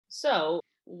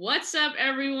What's up,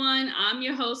 everyone? I'm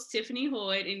your host, Tiffany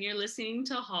Hoyd, and you're listening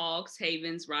to Hogs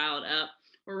Havens Riled Up.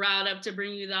 We're riled up to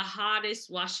bring you the hottest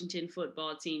Washington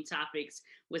football team topics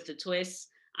with a twist.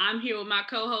 I'm here with my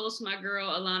co host, my girl,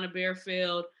 Alana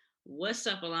Bearfield. What's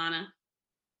up, Alana?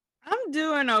 I'm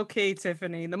doing okay,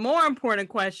 Tiffany. The more important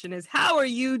question is, how are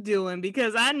you doing?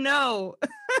 Because I know,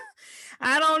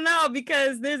 I don't know,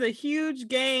 because there's a huge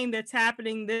game that's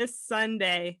happening this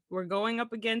Sunday. We're going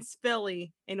up against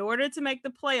Philly. In order to make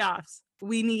the playoffs,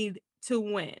 we need to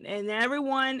win. And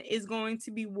everyone is going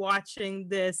to be watching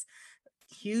this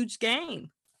huge game.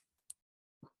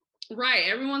 Right,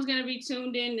 everyone's going to be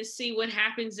tuned in to see what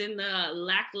happens in the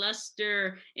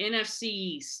lackluster NFC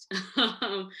East.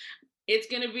 It's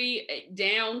going to be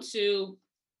down to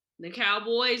the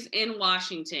Cowboys in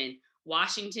Washington.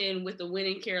 Washington, with the win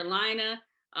in Carolina,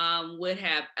 would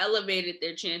have elevated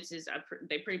their chances.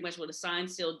 They pretty much would have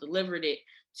signed, sealed, delivered it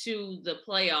to the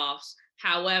playoffs.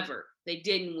 However, they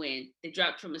didn't win. They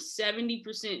dropped from a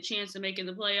 70% chance of making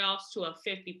the playoffs to a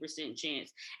 50%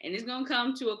 chance. And it's going to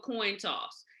come to a coin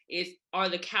toss. Are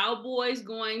the Cowboys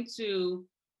going to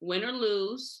win or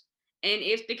lose? And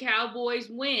if the Cowboys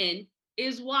win,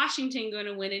 is Washington going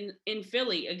to win in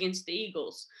Philly against the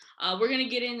Eagles? We're going to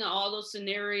get into all those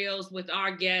scenarios with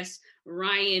our guest,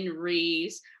 Ryan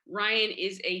Reeves. Ryan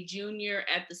is a junior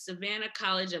at the Savannah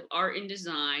College of Art and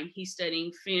Design. He's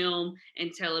studying film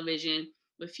and television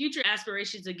with future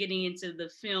aspirations of getting into the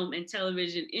film and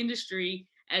television industry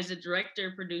as a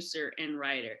director, producer, and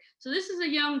writer. So this is a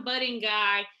young budding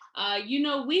guy.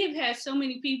 We have had so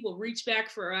many people reach back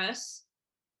for us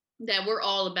that we're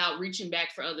all about reaching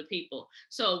back for other people.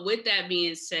 So with that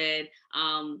being said,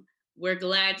 we're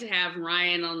glad to have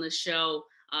Ryan on the show.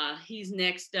 He's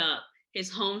next up.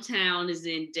 His hometown is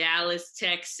in Dallas,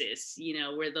 Texas,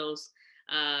 where those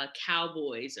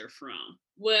Cowboys are from.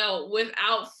 Well,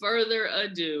 without further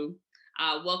ado,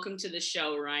 welcome to the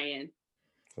show, Ryan.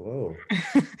 Hello.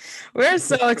 We're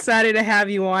so excited to have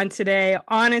you on today.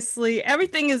 Honestly,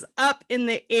 everything is up in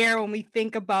the air when we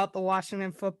think about the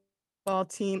Washington football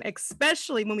team,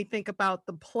 especially when we think about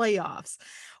the playoffs.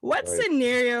 What Right.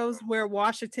 scenarios where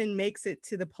Washington makes it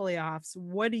to the playoffs?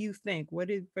 What do you think?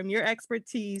 From your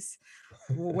expertise,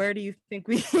 where do you think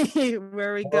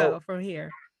where we go Well, from here?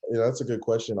 that's a good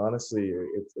question. Honestly,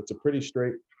 it's a pretty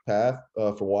straight path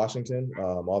for Washington.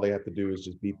 All they have to do is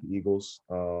just beat the Eagles.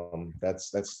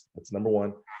 That's number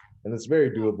one, and it's very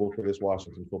doable for this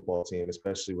Washington football team,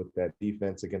 especially with that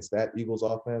defense against that Eagles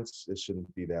offense. It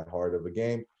shouldn't be that hard of a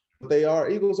game. But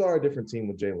Eagles are a different team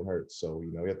with Jalen Hurts, so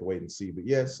we have to wait and see. But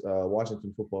yes,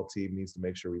 Washington football team needs to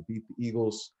make sure we beat the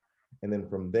Eagles, and then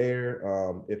from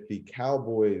there, if the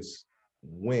Cowboys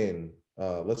win,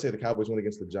 let's say the Cowboys win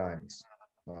against the Giants.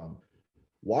 Um,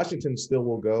 Washington still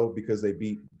will go because they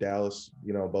beat Dallas,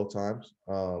 both times.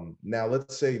 Now,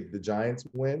 let's say the Giants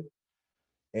win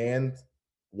and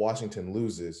Washington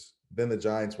loses, then the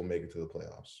Giants will make it to the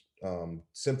playoffs,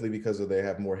 simply because they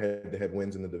have more head-to-head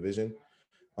wins in the division.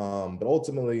 But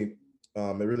ultimately,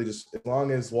 it really just as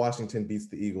long as Washington beats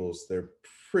the Eagles, they're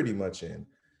pretty much in.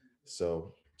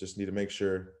 So just need to make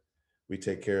sure we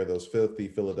take care of those filthy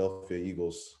Philadelphia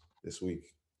Eagles this week.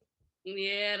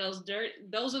 Yeah,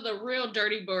 those are the real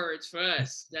dirty birds for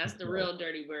us. That's the Right. real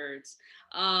dirty birds.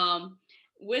 Um,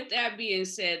 with that being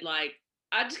said, like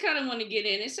I just kind of want to get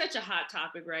in. It's such a hot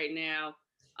topic right now.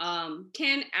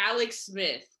 Can Alex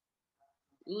Smith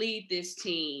lead this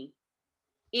team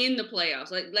in the playoffs?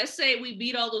 Like, let's say we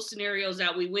beat all those scenarios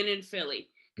out, we win in Philly,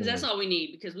 because that's Mhm. all we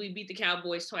need. Because we beat the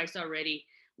Cowboys twice already.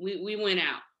 We went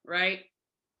out, right?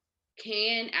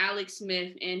 Can Alex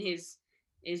Smith and his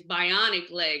bionic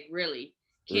leg really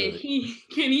can Really.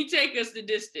 he take us the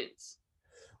distance?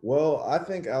 Well, I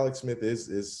think Alex Smith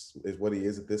is what he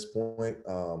is at this point.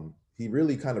 He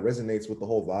really kind of resonates with the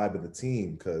whole vibe of the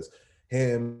team because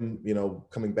him,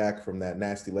 coming back from that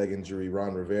nasty leg injury,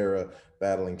 Ron Rivera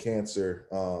battling cancer.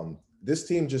 This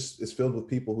team just is filled with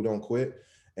people who don't quit.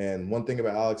 And one thing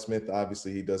about Alex Smith,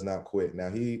 obviously, he does not quit.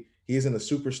 Now he isn't a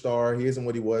superstar. He isn't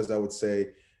what he was, I would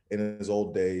say, in his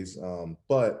old days.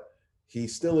 But he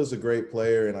still is a great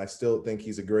player, and I still think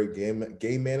he's a great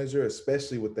game manager,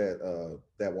 especially with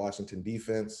that Washington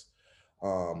defense.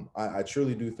 I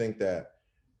truly do think that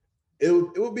it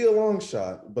would be a long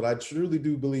shot, but I truly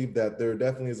do believe that there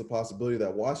definitely is a possibility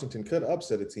that Washington could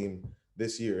upset a team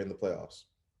this year in the playoffs.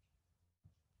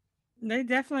 They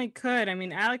definitely could. I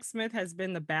mean, Alex Smith has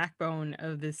been the backbone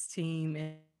of this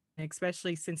team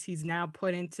especially since he's now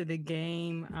put into the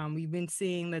game. We've been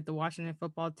seeing that the Washington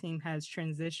football team has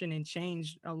transitioned and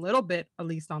changed a little bit, at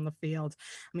least on the field.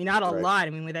 I mean, not a Right. lot. I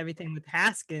mean, with everything with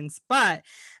Haskins, but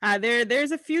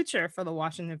there's a future for the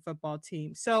Washington football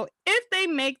team. So if they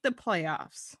make the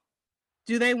playoffs,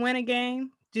 do they win a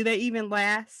game? Do they even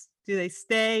last? Do they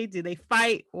stay? Do they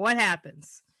fight? What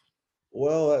happens?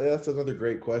 Well, that's another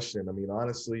great question. I mean,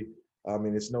 honestly, I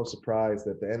mean, it's no surprise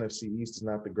that the NFC East is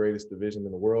not the greatest division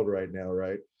in the world right now,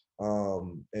 right?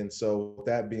 And so, with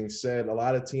that being said, a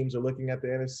lot of teams are looking at the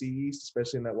NFC East,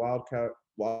 especially in that wild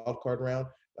card round.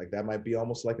 Like that might be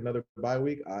almost like another bye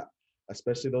week.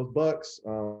 Especially those Bucks.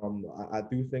 I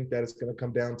do think that it's going to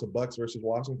come down to Bucks versus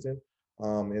Washington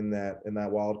in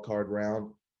that wild card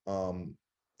round. Um,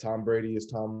 Tom Brady is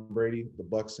Tom Brady. The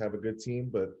Bucks have a good team,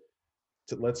 but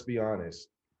let's be honest,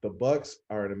 the Bucks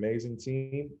are an amazing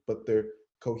team, but their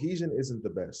cohesion isn't the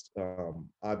best.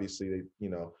 Obviously,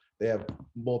 they have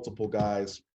multiple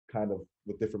guys kind of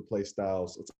with different play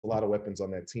styles. It's a lot of weapons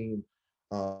on that team,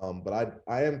 but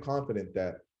I am confident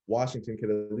that Washington could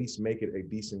at least make it a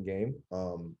decent game.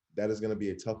 That is going to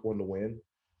be a tough one to win.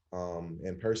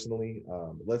 And personally,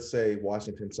 let's say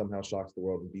Washington somehow shocks the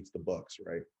world and beats the Bucks,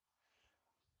 right?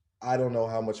 I don't know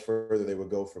how much further they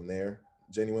would go from there,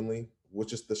 genuinely,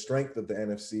 which is the strength of the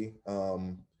NFC.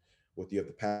 With you have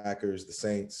the Packers, the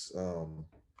Saints,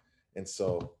 and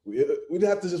so we'd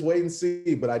have to just wait and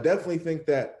see. But I definitely think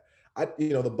that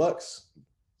the Bucks.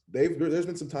 There's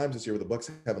been some times this year where the Bucks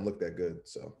haven't looked that good.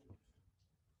 So,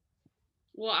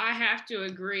 Well, I have to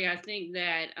agree. I think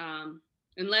that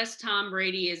unless Tom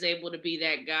Brady is able to be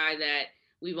that guy that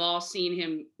we've all seen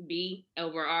him be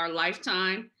over our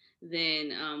lifetime,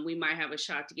 then we might have a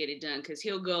shot to get it done. Because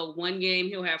he'll go one game,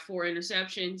 he'll have 4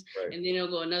 interceptions, right. and then he'll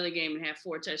go another game and have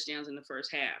 4 touchdowns in the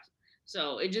first half.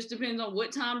 So it just depends on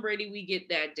what Tom Brady we get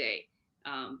that day.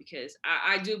 Because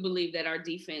I do believe that our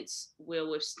defense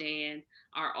will withstand.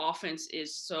 Our offense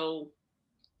is so,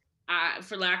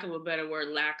 for lack of a better word,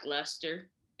 lackluster,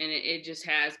 and it just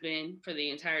has been for the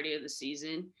entirety of the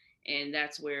season. And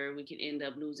that's where we could end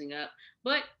up losing up.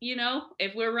 But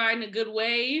if we're riding a good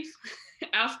wave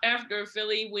after a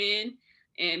Philly win,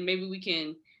 and maybe we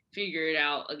can figure it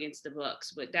out against the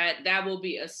Bucks. But that will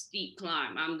be a steep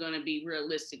climb. I'm going to be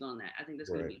realistic on that. I think that's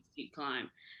going to be a steep climb.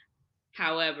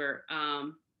 However,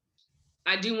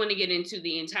 I do want to get into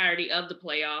the entirety of the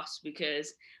playoffs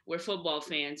because we're football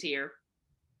fans here.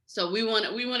 So we want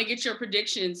to get your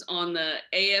predictions on the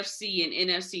AFC and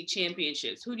NFC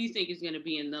championships. Who do you think is going to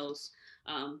be in those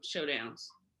showdowns?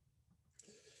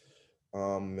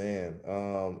 Man,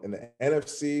 in the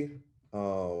NFC,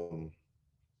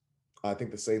 I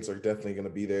think the Saints are definitely going to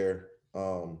be there.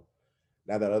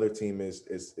 Now that other team is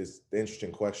the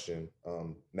interesting question.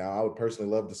 Now I would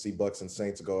personally love to see Bucks and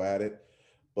Saints go at it,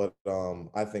 but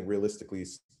I think realistically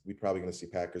we're probably going to see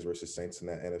Packers versus Saints in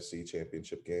that NFC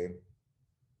Championship game.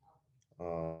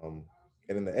 And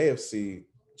in the AFC,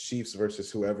 Chiefs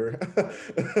versus whoever.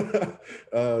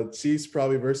 Chiefs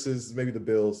probably versus maybe the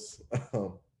Bills.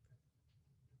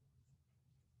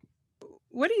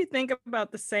 What do you think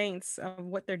about the Saints of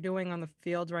what they're doing on the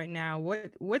field right now?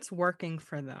 What's working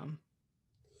for them?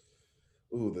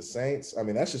 Ooh, the Saints. I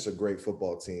mean, that's just a great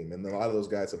football team. And a lot of those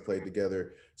guys have played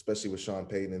together, especially with Sean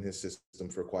Payton and his system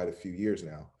for quite a few years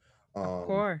now. Of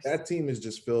course. That team is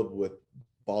just filled with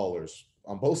ballers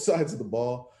on both sides of the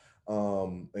ball.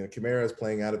 And Kamara is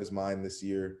playing out of his mind this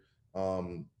year.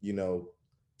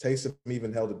 Taysom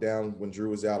even held it down when Drew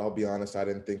was out. I'll be honest, I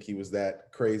didn't think he was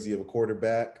that crazy of a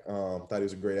quarterback. Thought he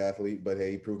was a great athlete, but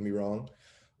hey, he proved me wrong.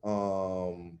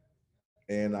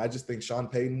 And I just think Sean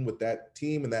Payton with that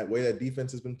team and that way that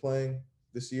defense has been playing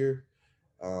this year,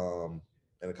 and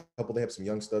they have some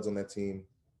young studs on that team.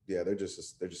 Yeah, they're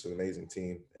just an amazing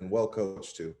team and well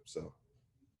coached too. So.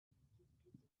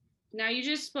 Now you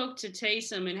just spoke to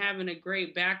Taysom and having a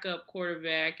great backup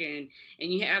quarterback, and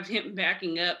you have him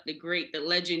backing up the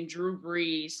legend Drew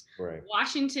Brees. Right.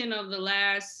 Washington of the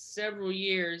last several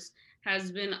years has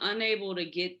been unable to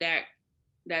get that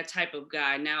type of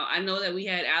guy. Now I know that we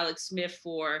had Alex Smith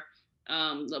for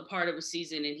the part of a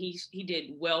season, and he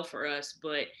did well for us,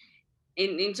 but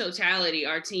in totality,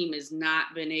 our team has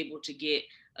not been able to get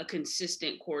a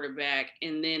consistent quarterback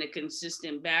and then a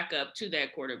consistent backup to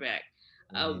that quarterback.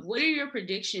 What are your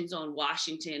predictions on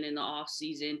Washington in the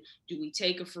offseason? Do we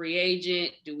take a free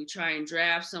agent? Do we try and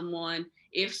draft someone?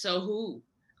 If so, who?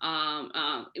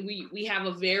 We have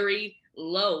a very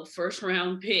low first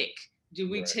round pick. Do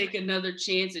we take another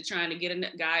chance at trying to get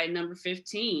a guy at number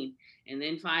 15 and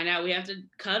then find out we have to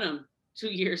cut him 2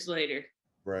 years later?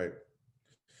 Right.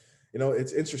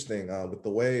 It's interesting with the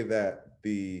way that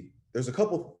there's a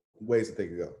couple ways that they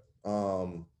could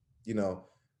go. You know,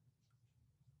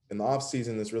 in the off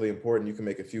season, it's really important. You can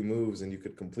make a few moves and you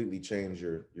could completely change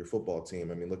your football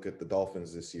team. I mean, look at the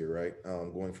Dolphins this year, right?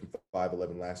 Going from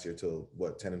 5-11 last year to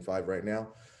what 10-5 right now.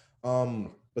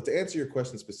 But to answer your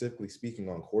question specifically, speaking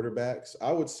on quarterbacks,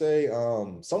 I would say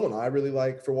someone I really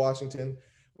like for Washington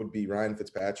would be Ryan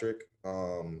Fitzpatrick.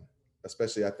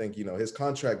 Especially, I think his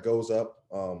contract goes up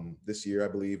this year, I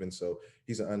believe, and so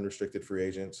he's an unrestricted free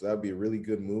agent. So that would be a really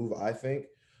good move, I think.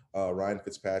 Ryan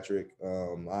Fitzpatrick.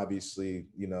 Obviously,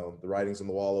 the writing's on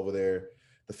the wall over there.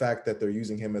 The fact that they're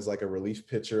using him as like a relief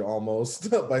pitcher almost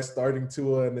by starting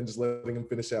Tua and then just letting him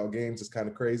finish out games is kind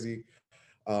of crazy.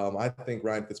 I think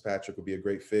Ryan Fitzpatrick would be a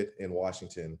great fit in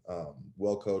Washington.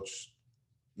 Well coached,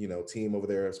 team over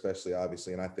there, especially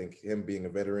obviously. And I think him being a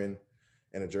veteran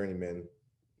and a journeyman,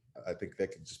 I think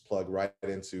that could just plug right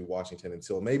into Washington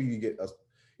until maybe you get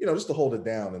just to hold it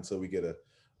down until we get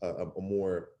a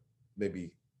more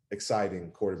maybe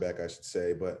exciting quarterback, I should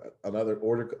say. But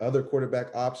other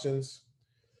quarterback options,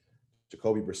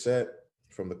 Jacoby Brissett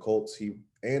from the Colts, he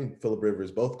and Phillip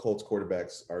Rivers, both Colts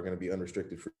quarterbacks are going to be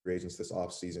unrestricted free agents this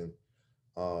offseason.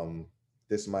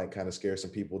 This might kind of scare some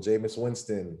people. Jameis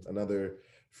Winston, another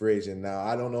free agent. Now,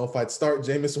 I don't know if I'd start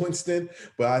Jameis Winston,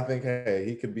 but I think, hey,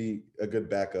 he could be a good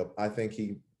backup. I think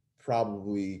he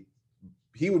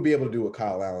would be able to do what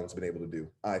Kyle Allen's been able to do,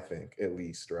 I think, at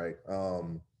least, right?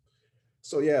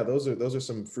 So yeah, those are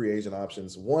some free agent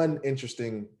options. One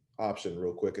interesting option,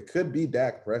 real quick, it could be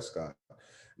Dak Prescott.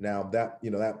 Now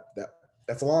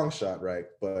that's a long shot, right?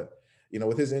 But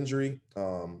with his injury,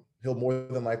 he'll more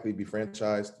than likely be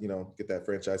franchised. Get that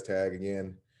franchise tag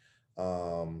again.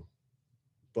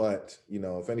 But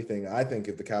if anything, I think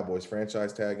if the Cowboys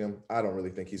franchise tag him, I don't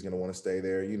really think he's going to want to stay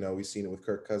there. We've seen it with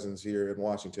Kirk Cousins here in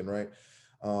Washington, right?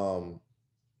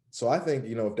 So I think,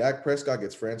 if Dak Prescott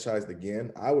gets franchised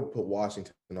again, I would put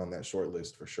Washington on that short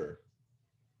list for sure.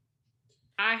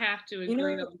 I have to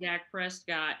agree on Dak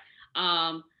Prescott.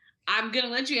 I'm going to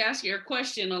let you ask your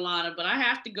question, Alana, but I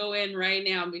have to go in right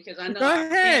now because I know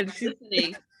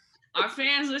our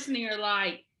fans listening are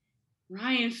like,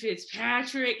 Ryan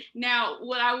Fitzpatrick. Now,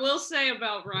 what I will say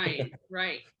about Ryan,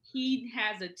 right? He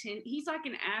has he's like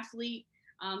an athlete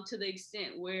to the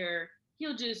extent where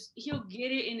he'll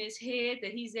get it in his head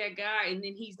that he's that guy, and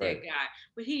then he's that guy.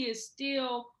 But he is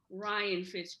still Ryan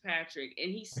Fitzpatrick,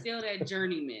 and he's still that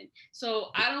journeyman.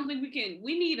 So I don't think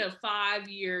we need a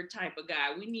 5-year type of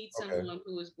guy. We need someone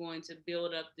who is going to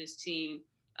build up this team.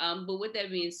 But with that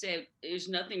being said, there's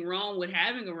nothing wrong with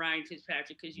having a Ryan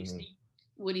Fitzpatrick because you see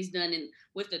what he's done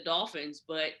with the Dolphins.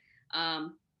 But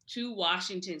to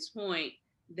Washington's point,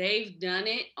 they've done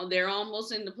it. They're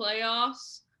almost in the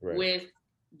playoffs with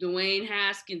Dwayne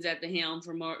Haskins at the helm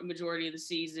for majority of the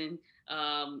season.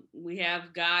 We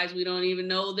have guys we don't even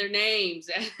know their names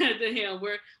at the helm.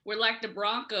 We're like the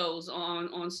Broncos on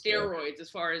steroids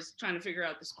as far as trying to figure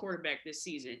out this quarterback this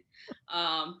season.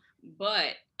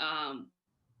 But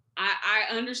I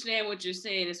understand what you're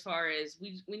saying as far as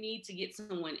we need to get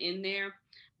someone in there.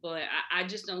 But I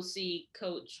just don't see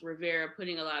Coach Rivera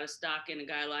putting a lot of stock in a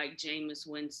guy like Jameis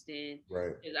Winston.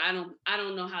 Right. I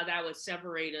don't know how that would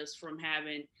separate us from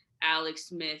having Alex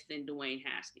Smith and Dwayne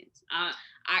Haskins. I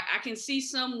can see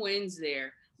some wins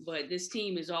there, but this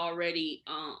team is already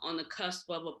on the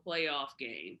cusp of a playoff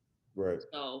game. Right.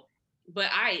 So, but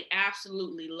I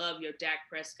absolutely love your Dak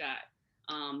Prescott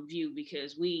view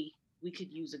because we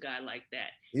could use a guy like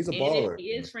that. He's a baller. He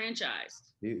is franchised.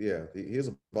 He is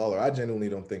a baller. I genuinely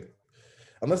don't think,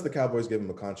 unless the Cowboys give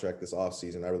him a contract this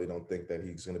offseason, I really don't think that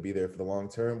he's going to be there for the long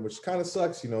term, which kind of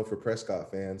sucks, for Prescott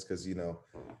fans, because he's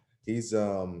he's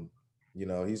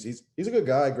a good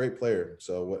guy, great player.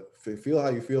 So feel how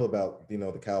you feel about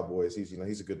the Cowboys. He's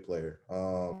a good player.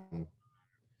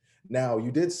 Now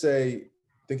you did say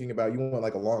thinking about you want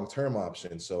like a long-term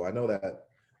option. So I know that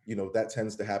that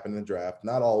tends to happen in the draft.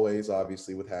 Not always,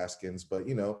 obviously, with Haskins, but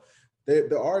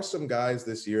there are some guys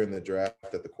this year in the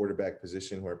draft at the quarterback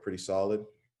position who are pretty solid.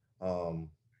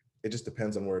 It just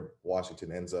depends on where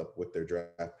Washington ends up with their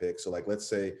draft pick. So like, let's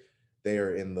say they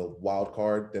are in the wild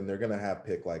card, then they're going to have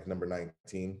pick like number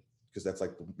 19, because that's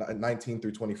like 19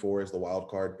 through 24 is the wild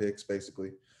card picks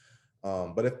basically.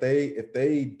 But if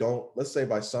they don't, let's say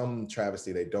by some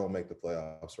travesty, they don't make the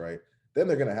playoffs, right? Then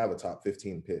they're going to have a top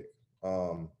 15 pick.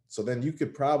 So then you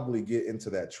could probably get into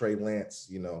that Trey Lance,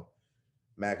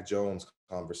 Mac Jones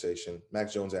conversation.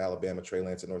 Mac Jones at Alabama, Trey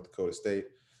Lance at North Dakota State,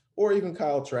 or even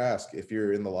Kyle Trask if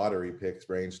you're in the lottery picks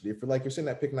range. If you're sitting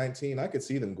at pick 19, I could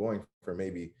see them going for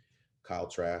maybe Kyle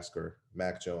Trask or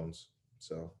Mac Jones.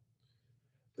 So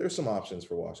there's some options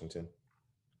for Washington.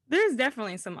 There's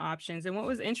definitely some options. And what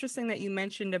was interesting that you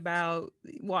mentioned about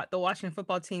what the Washington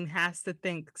football team has to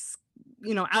think,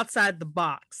 outside the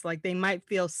box. Like they might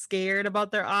feel scared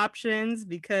about their options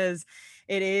because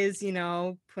it is,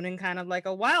 putting kind of like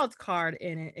a wild card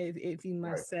in it, if you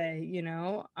Right. must say.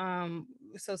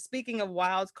 So speaking of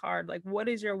wild card, like what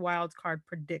is your wild card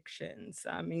predictions?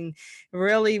 I mean,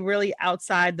 really, really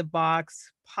outside the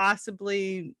box,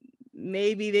 possibly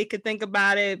maybe they could think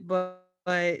about it, but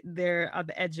they're on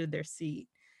the edge of their seat.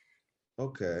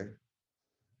 Okay.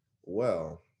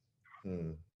 Well,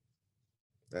 hmm,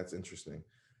 that's interesting.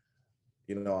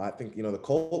 I think the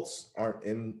Colts aren't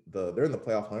they're in the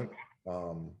playoff hunt.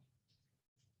 Um,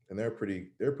 and they're a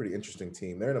pretty interesting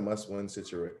team. They're in a must-win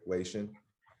situation.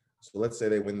 So let's say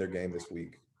they win their game this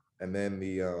week. And then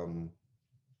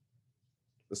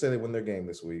let's say they win their game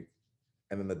this week,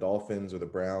 and then the Dolphins or the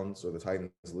Browns or the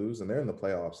Titans lose, and they're in the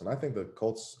playoffs. And I think the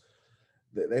Colts,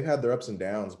 they've had their ups and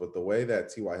downs, but the way that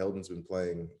T.Y. Hilton's been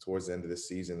playing towards the end of this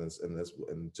season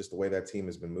and just the way that team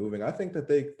has been moving, I think that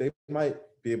they might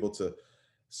be able to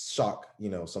shock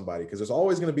somebody, because there's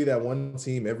always going to be that one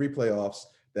team every playoffs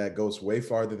that goes way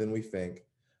farther than we think.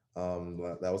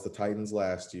 That was the Titans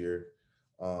last year.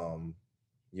 Um,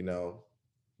 you know,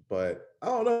 but I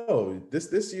don't know.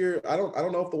 This year, I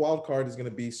don't know if the wild card is going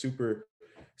to be super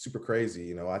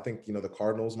crazy. I think the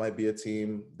Cardinals might be a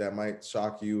team that might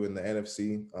shock you in the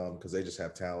NFC, because they just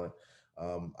have talent.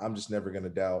 I'm just never going to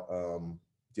doubt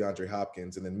DeAndre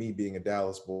Hopkins. And then me being a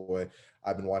Dallas boy,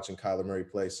 I've been watching Kyler Murray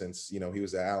play since he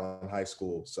was at Allen High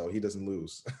School, so he doesn't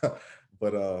lose.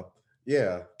 But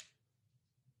yeah.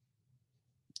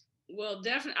 Well,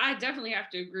 I definitely have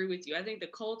to agree with you. I think the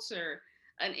Colts are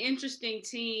an interesting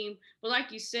team, but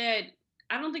like you said,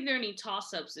 I don't think there are any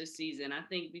toss-ups this season. I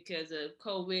think because of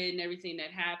COVID and everything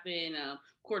that happened,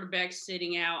 quarterbacks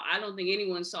sitting out, I don't think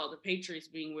anyone saw the Patriots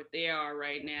being what they are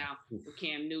right now with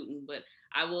Cam Newton. But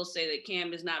I will say that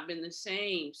Cam has not been the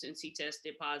same since he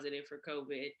tested positive for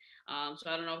COVID. So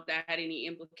I don't know if that had any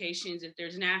implications, if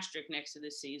there's an asterisk next to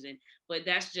this season, but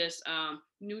that's just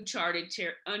uncharted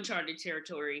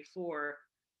territory for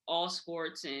all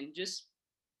sports and just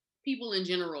people in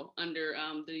general under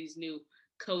these new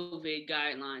COVID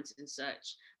guidelines and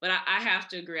such. But I have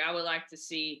to agree. I would like to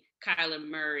see Kyler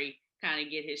Murray kind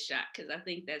of get his shot because I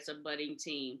think that's a budding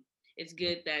team. It's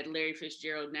good that Larry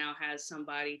Fitzgerald now has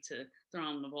somebody to throw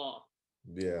him the ball.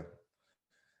 Yeah.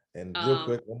 And real Um,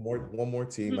 quick, one more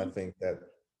team. I think that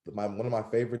one of my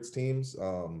favorites teams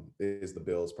is the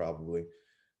Bills. Probably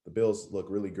the Bills look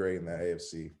really great in that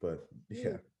AFC. But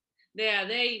yeah, yeah,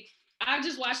 I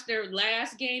just watched their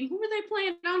last game. Who were they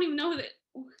playing? I don't even know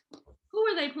who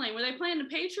were they playing. Were they playing the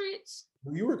Patriots?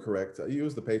 you were correct. You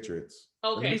was the Patriots.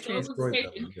 And Okay, they so it Patriots. was the destroyed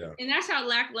them. Patriots, Yeah. and that's how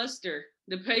lackluster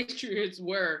the Patriots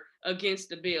were against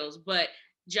the Bills. But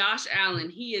Josh Allen,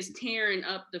 he is tearing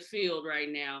up the field right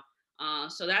now.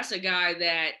 So that's a guy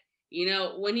that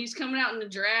when he's coming out in the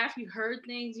draft, you heard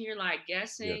things and you're like Yeah.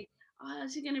 guessing, oh,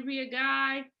 is he going to be a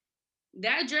guy?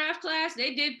 That draft class,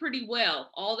 they did pretty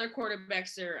well. All their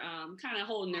quarterbacks are kind of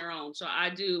holding their own. So I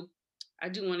do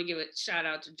want to give a shout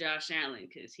out to Josh Allen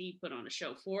because he put on a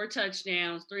show. 4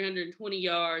 touchdowns, 320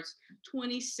 yards,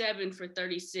 27 for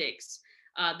 36.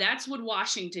 That's what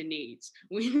Washington needs.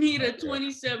 We need a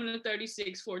 27 to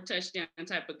 36 4 touchdown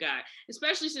type of guy,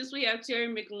 especially since we have Terry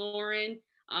McLaurin.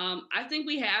 I think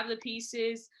we have the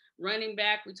pieces. Running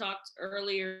back, we talked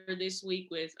earlier this week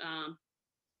with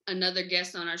another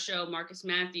guest on our show, Marcus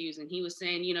Matthews, and he was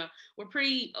saying, we're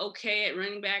pretty okay at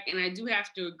running back. And I do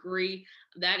have to agree,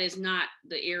 that is not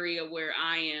the area where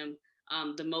I am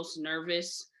the most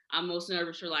nervous. I'm most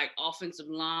nervous for like offensive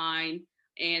line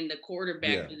and the quarterback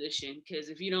Yeah. position. Because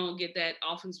if you don't get that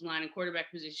offensive line and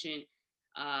quarterback position,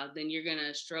 then you're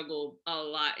gonna struggle a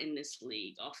lot in this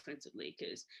league offensively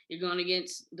because you're going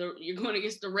against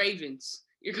the Ravens.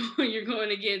 You're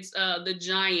going against the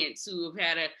Giants, who have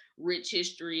had a rich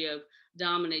history of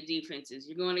dominant defenses.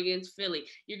 You're going against Philly.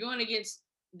 You're going against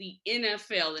the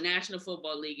NFL, the National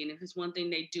Football League, and if it's one thing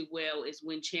they do well is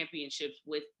win championships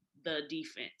with the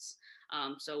defense.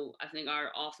 So I think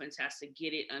our offense has to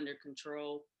get it under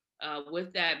control.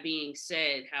 With that being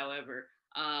said, however,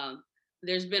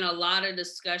 there's been a lot of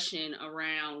discussion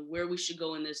around where we should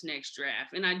go in this next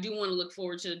draft, and I do want to look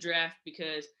forward to the draft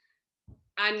because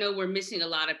I know we're missing a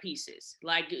lot of pieces.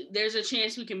 Like there's a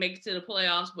chance we can make it to the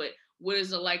playoffs, but what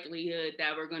is the likelihood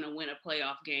that we're going to win a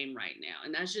playoff game right now?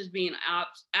 And that's just being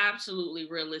absolutely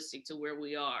realistic to where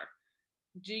we are.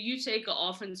 Do you take an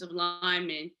offensive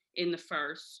lineman in the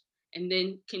first and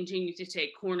then continue to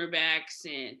take cornerbacks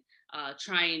and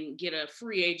try and get a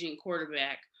free agent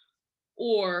quarterback?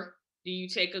 Or Do you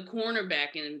take a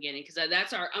cornerback in the beginning? Because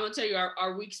that's I'm gonna tell you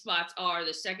our weak spots are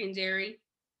the secondary,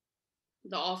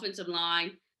 the offensive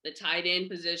line, the tight end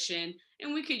position,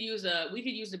 and we could use a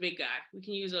big guy. We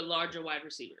can use a larger wide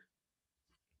receiver.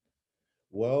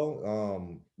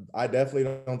 Well, I definitely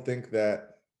don't think that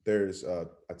there's a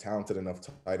talented enough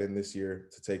tight end this year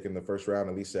to take in the first round,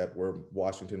 at least at where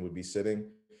Washington would be sitting.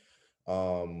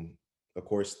 Um, of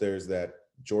course, there's that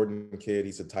Jordan kid.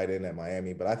 He's a tight end at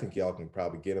Miami, but I think y'all can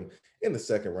probably get him in the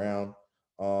second round.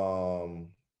 Um,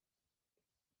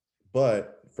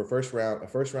 but for a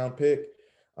first round pick,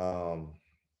 um,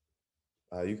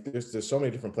 there's so many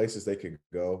different places they could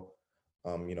go.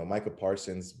 Micah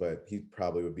Parsons, but he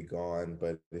probably would be gone.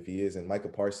 But if he is, and Micah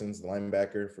Parsons, the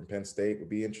linebacker from Penn State, would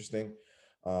be interesting.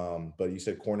 But you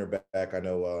said cornerback. I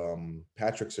know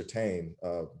Patrick Surtain,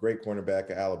 great cornerback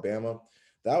at Alabama.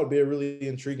 That would be a really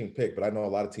intriguing pick. But I know a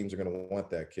lot of teams are going to want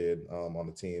that kid on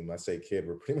the team. I say kid,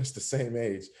 we're pretty much the same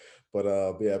age. But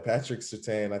yeah, Patrick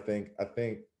Surtain, I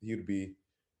think he'd be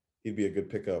a good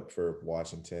pickup for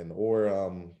Washington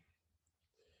or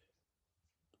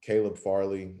Caleb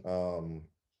Farley.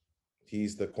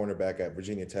 He's the cornerback at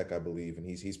Virginia Tech, I believe, and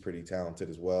he's pretty talented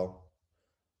as well.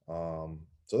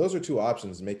 So those are two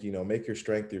options. Make your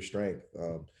strength your strength.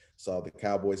 So the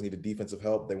Cowboys needed defensive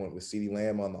help. They went with CeeDee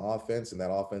Lamb on the offense, and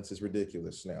that offense is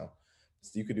ridiculous now.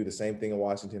 So you could do the same thing in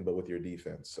Washington, but with your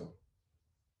defense. So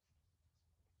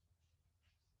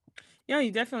Yeah,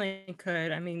 you definitely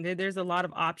could. I mean, there's a lot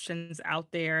of options out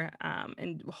there,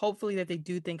 and hopefully that they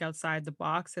do think outside the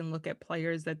box and look at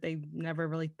players that they've never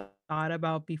really thought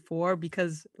about before.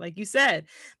 Because, like you said,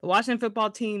 the Washington football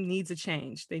team needs a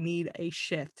change. They need a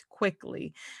shift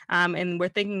quickly, and we're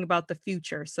thinking about the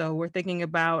future. So we're thinking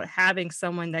about having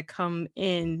someone that come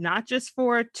in not just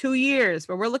for 2 years,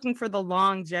 but we're looking for the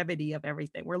longevity of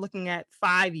everything. We're looking at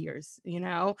 5 years.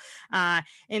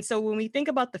 And so when we think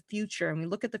about the future and we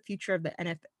look at the future of the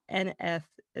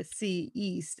NFC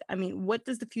East, I mean, what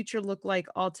does the future look like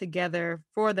altogether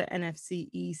for the NFC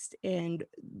East? And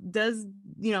does,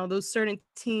 those certain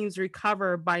teams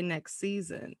recover by next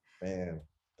season? man,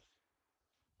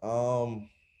 um,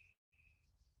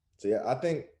 so yeah, I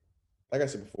think, like I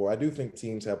said before, I do think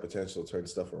teams have potential to turn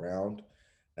stuff around.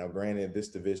 Now, granted, this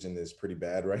division is pretty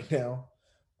bad right now.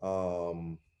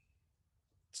 Um,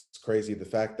 it's crazy the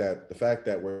fact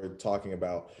that we're talking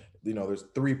about, there's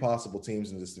three possible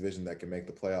teams in this division that can make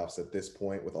the playoffs at this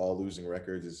point with all losing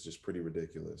records is just pretty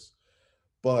ridiculous.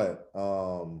 But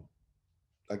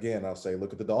again, I'll say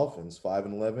look at the Dolphins,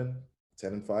 5-11,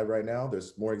 10-5 right now.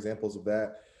 There's more examples of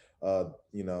that.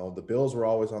 The Bills were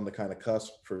always on the kind of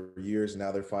cusp for years, and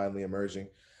now they're finally emerging.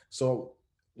 So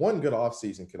one good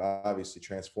offseason could obviously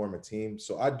transform a team.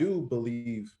 So I do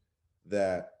believe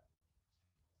that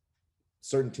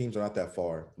certain teams are not that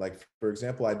far. Like, for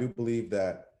example,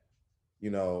 you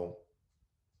know,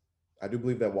 I do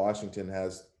believe that Washington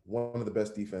has one of the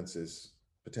best defenses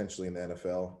potentially in the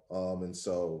NFL. And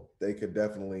so they could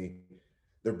definitely,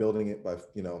 they're building it by,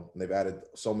 they've added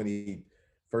so many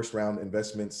first round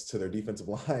investments to their defensive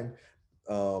line.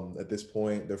 At this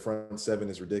point, their front seven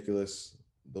is ridiculous.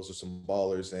 Those are some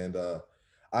ballers. And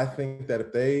I think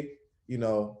that you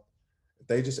know, if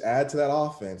they just add to that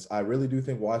offense, I really do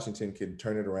think Washington can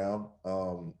turn it around.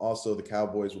 Also, the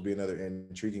Cowboys will be another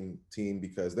intriguing team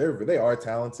because they are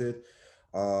talented.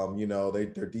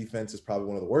 Their defense is probably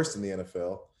one of the worst in the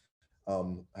NFL.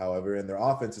 However, and their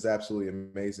offense is absolutely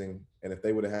amazing. And if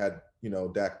they would have had,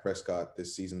 Dak Prescott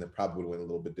this season, that probably would have went a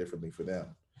little bit differently for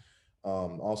them.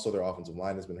 Also, their offensive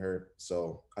line has been hurt.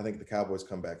 So I think the Cowboys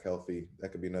come back healthy. That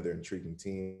could be another intriguing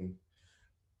team.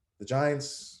 The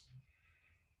Giants,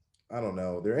 I don't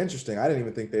know. They're interesting. I didn't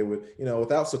even think they would,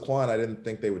 without Saquon, I didn't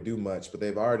think they would do much, but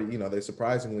they've already, they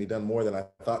surprisingly done more than I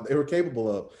thought they were capable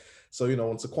of. So,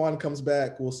 when Saquon comes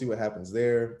back, we'll see what happens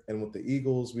there. And with the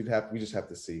Eagles, we just have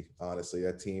to see, honestly,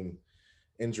 that team,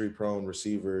 injury prone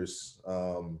receivers.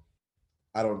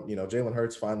 I don't, Jalen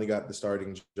Hurts finally got the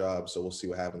starting job. So we'll see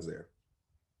what happens there.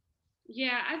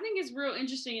 Yeah, I think it's real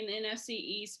interesting in the NFC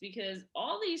East because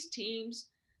all these teams,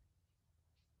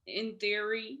 in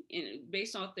theory, and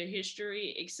based off their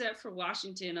history, except for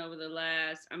Washington over the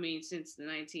last, I mean, since the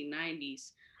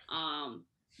 1990s,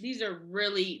 these are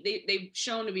really they've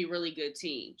shown to be really good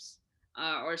teams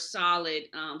or solid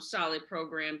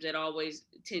programs that always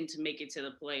tend to make it to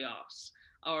the playoffs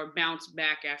or bounce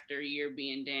back after a year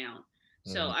being down.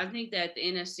 So Mhm. I think that the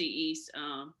NFC East,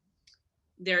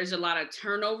 there's a lot of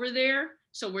turnover there.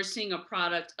 So we're seeing a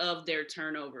product of their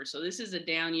turnover. So this is a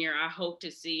down year. I hope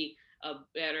to see a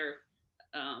better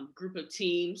group of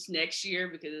teams next year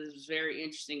because it was very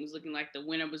interesting. It was looking like the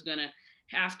winner was going to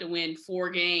have to win 4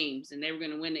 games and they were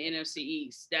going to win the NFC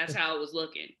East. That's how it was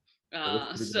looking.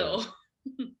 So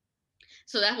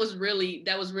so that was really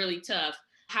tough.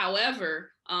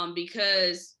 However,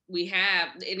 because we have,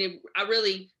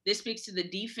 this speaks to the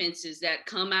defenses that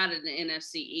come out of the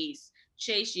NFC East.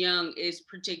 Chase Young is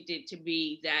predicted to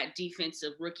be that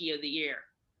defensive rookie of the year.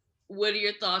 What are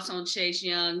your thoughts on Chase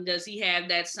Young? Does he have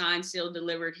that sign, seal,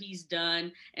 delivered? He's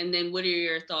done. And then what are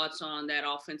your thoughts on that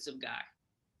offensive guy?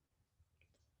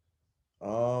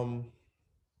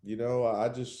 You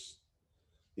know,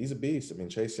 he's a beast. I mean,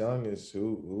 Chase Young is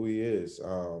who he is.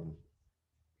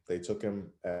 They took him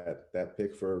at that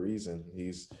pick for a reason.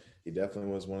 He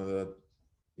definitely was one of the,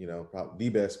 probably the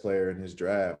best player in his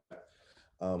draft.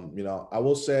 I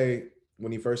will say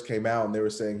when he first came out and they were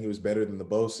saying he was better than the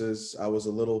Bosa's, I was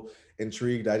a little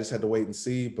intrigued. I just had to wait and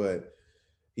see, but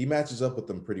he matches up with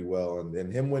them pretty well.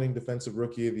 And him winning Defensive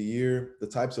Rookie of the Year, the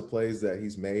types of plays that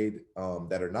he's made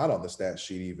that are not on the stat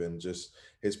sheet, even just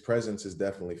his presence is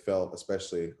definitely felt,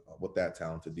 especially with that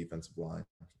talented defensive line.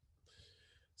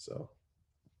 So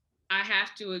I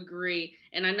have to agree.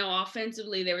 And I know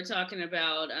offensively they were talking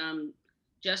about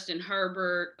Justin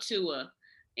Herbert, Tua.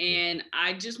 And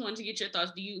I just wanted to get your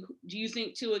thoughts. Do you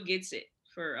think Tua gets it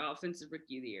for Offensive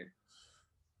Rookie of the Year?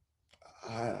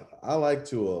 I like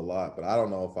Tua a lot, but I don't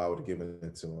know if I would have given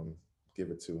it to him.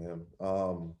 Give it to him.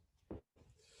 I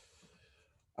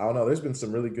don't know. There's been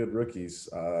some really good rookies.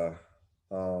 Man,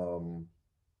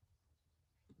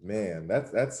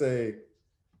 that's a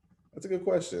good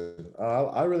question.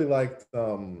 I really liked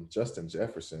Justin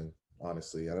Jefferson,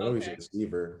 honestly. I know he's a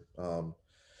receiver,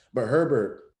 but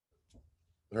Herbert,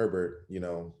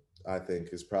 I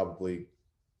think is probably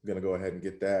going to go ahead and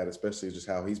get that, especially just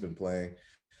how he's been playing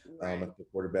at the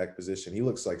quarterback position. He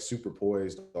looks like super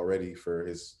poised already for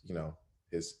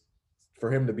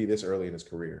for him to be this early in his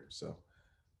career. So,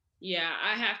 yeah,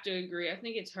 I have to agree. I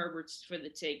think it's Herbert's for the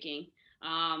taking.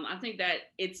 I think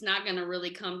that it's not going to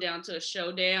really come down to a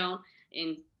showdown.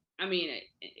 And I mean,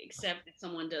 except if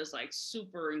someone does like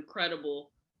super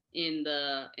incredible in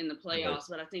the playoffs, right.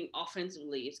 But I think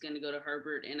offensively it's going to go to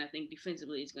Herbert, and I think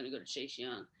defensively it's going to go to Chase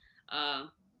Young.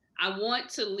 I want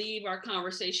to leave our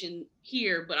conversation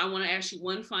here, but I want to ask you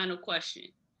one final question.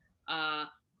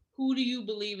 Who do you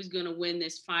believe is going to win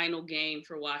this final game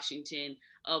for Washington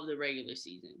of the regular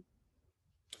season?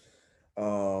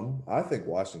 I think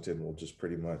Washington will just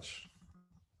pretty much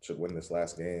should win this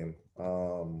last game.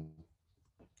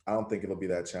 I don't think it'll be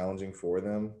that challenging for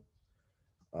them.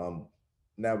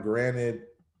 Now, granted,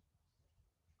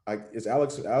 is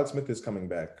Alex Smith is coming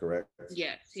back, correct?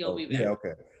 Yes, he'll be back. Yeah,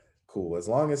 okay, cool. As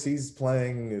long as he's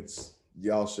playing,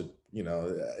 y'all should,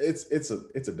 it's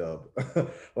a dub.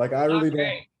 Like I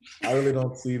really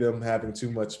don't see them having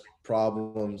too much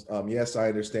problems. Yes, I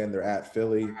understand they're at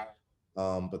Philly,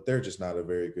 but they're just not a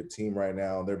very good team right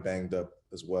now. They're banged up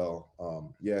as well.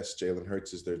 Yes, Jalen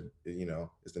Hurts is the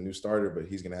new starter, but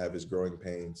he's going to have his growing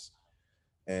pains.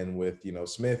 And with,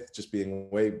 Smith just being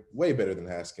way, way better than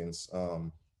Haskins,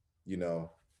 and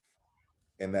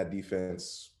that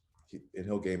defense, and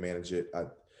he'll game manage it.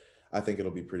 I think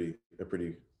it'll be a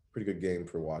pretty good game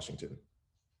for Washington.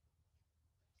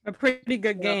 A pretty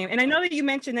good game. And I know that you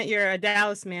mentioned that you're a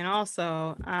Dallas man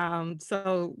also.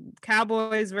 So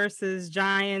Cowboys versus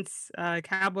Giants.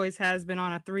 Cowboys has been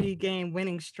on a 3-game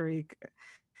winning streak.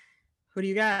 Who do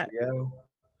you got? Yeah.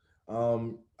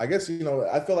 I guess,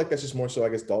 I feel like that's just more so, I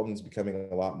guess Dalton's becoming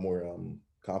a lot more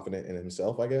confident in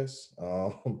himself, I guess.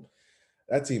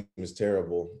 That team is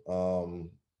terrible.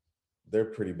 They're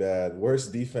pretty bad.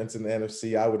 Worst defense in the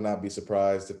NFC. I would not be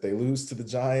surprised if they lose to the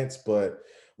Giants, but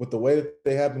with the way that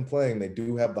they have been playing, they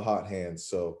do have the hot hands.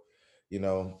 So,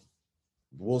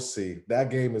 we'll see.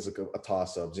 That game is a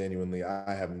toss-up, genuinely.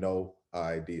 I have no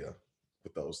idea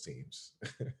with those teams.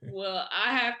 Well,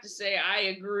 I have to say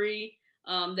I agree.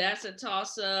 That's a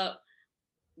toss-up.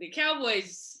 The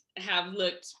Cowboys have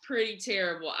looked pretty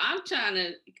terrible. I'm kind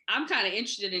of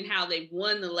interested in how they've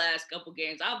won the last couple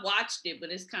games. I've watched it, but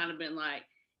it's kind of been like,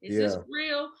 is this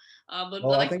real? But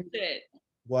like you said.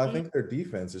 Well, I think their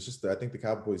defense is just, I think the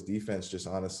Cowboys defense just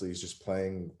honestly is just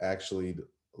playing actually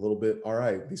a little bit all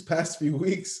right. These past few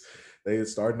weeks, they are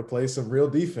starting to play some real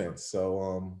defense.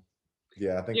 So,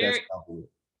 I think that's probably it.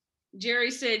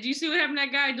 Jerry said, you see what happened to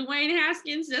that guy, Dwayne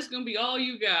Haskins? That's going to be all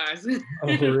you guys. Oh,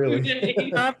 really?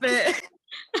 Stop it.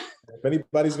 If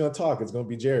anybody's going to talk, it's going to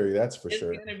be Jerry. That's for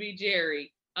sure. It's going to be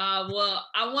Jerry. Well,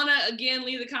 I want to, again,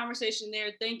 leave the conversation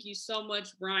there. Thank you so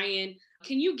much, Brian.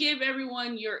 Can you give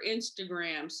everyone your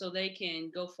Instagram so they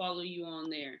can go follow you on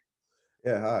there?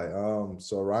 Yeah, hi.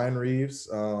 So Ryan Reeves,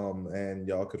 and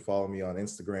y'all could follow me on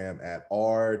Instagram at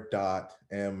r.m.reeves.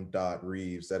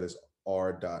 That is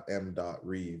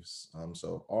r.m.reeves.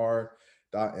 So r.m.reeves.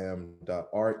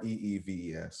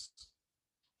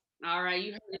 All right,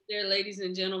 you heard it there, ladies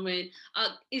and gentlemen.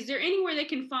 Is there anywhere they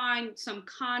can find some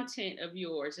content of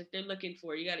yours if they're looking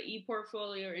for it? You got an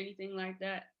e-portfolio or anything like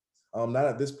that? Not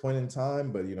at this point in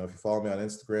time, but if you follow me on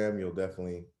Instagram, you'll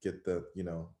definitely get the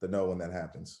know when that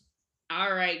happens.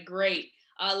 All right, great.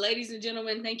 Ladies and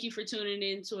gentlemen, thank you for tuning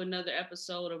in to another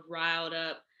episode of Riled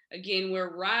Up. Again,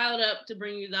 we're riled up to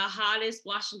bring you the hottest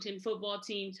Washington football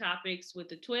team topics with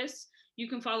a twist. You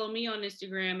can follow me on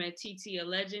Instagram at TT a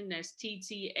Legend. That's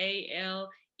TTALEGEND.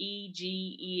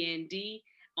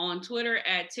 On Twitter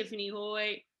at Tiffany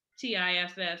Hoyd,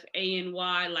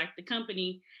 TIFFANY, like the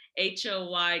company,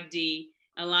 HOYD.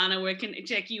 Alana, where can they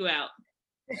check you out?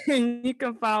 You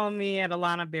can follow me at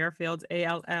Alana Barefield,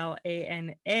 ALLANA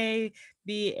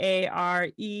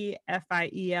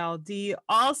BAREFIELD.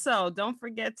 Also, don't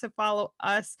forget to follow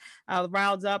us,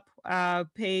 Riled Up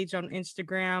page on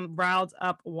Instagram, Riled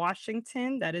Up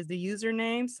Washington. That is the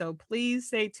username. So please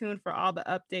stay tuned for all the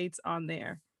updates on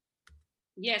there.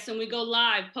 Yes, and we go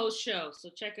live post show, so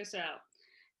check us out.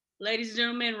 Ladies and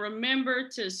gentlemen, remember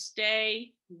to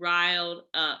stay riled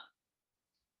up.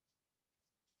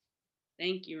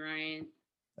 Thank you, Ryan.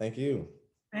 Thank you.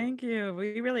 Thank you.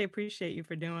 We really appreciate you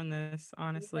for doing this,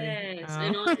 honestly. Yes,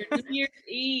 and on your New Year's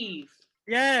Eve.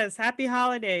 Yes, happy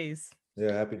holidays.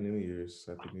 Yeah, Happy New Year's.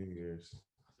 Happy New Year's.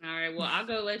 All right, well, I'll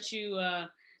go let you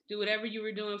do whatever you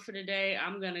were doing for today.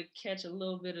 I'm going to catch a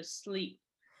little bit of sleep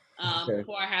Okay.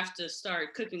 before I have to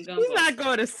start cooking gumbo. He's not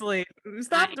going to sleep.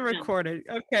 Stop the recording.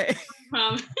 Okay. I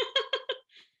promise.